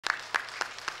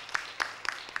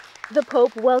The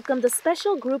Pope welcomed a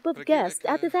special group of guests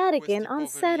at the Vatican on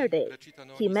Saturday.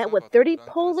 He met with 30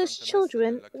 Polish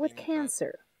children with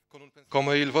cancer.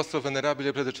 Come il vostro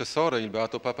venerabile predecessore, il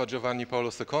beato Papa Giovanni Paolo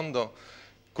II,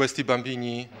 questi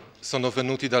bambini sono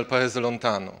venuti dal paese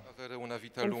lontano.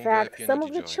 In fact, some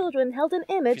of the children held an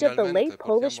image of the late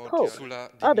Polish Pope.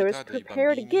 Others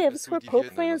prepared gifts for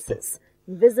Pope Francis.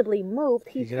 Visibly moved,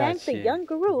 he thanked the young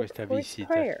group for his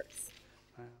prayers.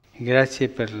 Grazie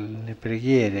per le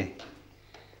preghiere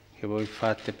che voi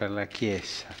fate per la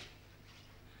Chiesa.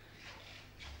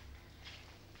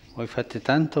 Voi fate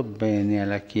tanto bene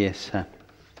alla Chiesa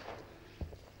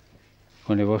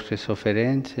con le vostre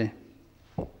sofferenze,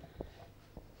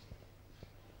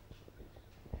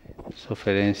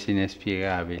 sofferenze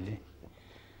inspiegabili,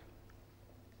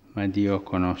 ma Dio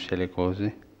conosce le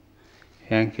cose,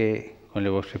 e anche con le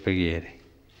vostre preghiere.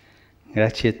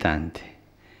 Grazie tante.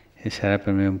 E sarà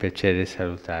per me un piacere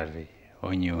salutarvi,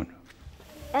 ognuno.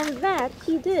 And that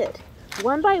he did.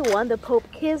 One by one, the Pope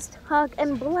kissed, hugged,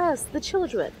 and blessed the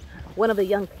children. One of the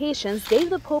young patients gave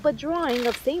the Pope a drawing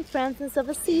of St. Francis of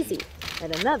Assisi,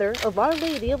 and another of Our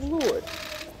Lady of Lourdes.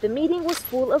 The meeting was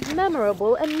full of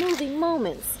memorable and moving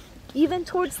moments, even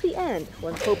towards the end,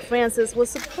 when Pope Francis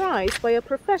was surprised by a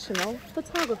professional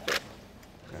photographer.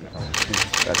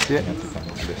 Grazie.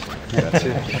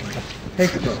 Grazie.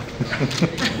 Ecco,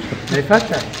 l'hai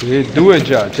fatta? Sì, due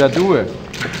già due.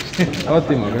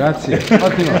 Ottimo, grazie.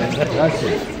 Ottimo,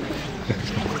 grazie.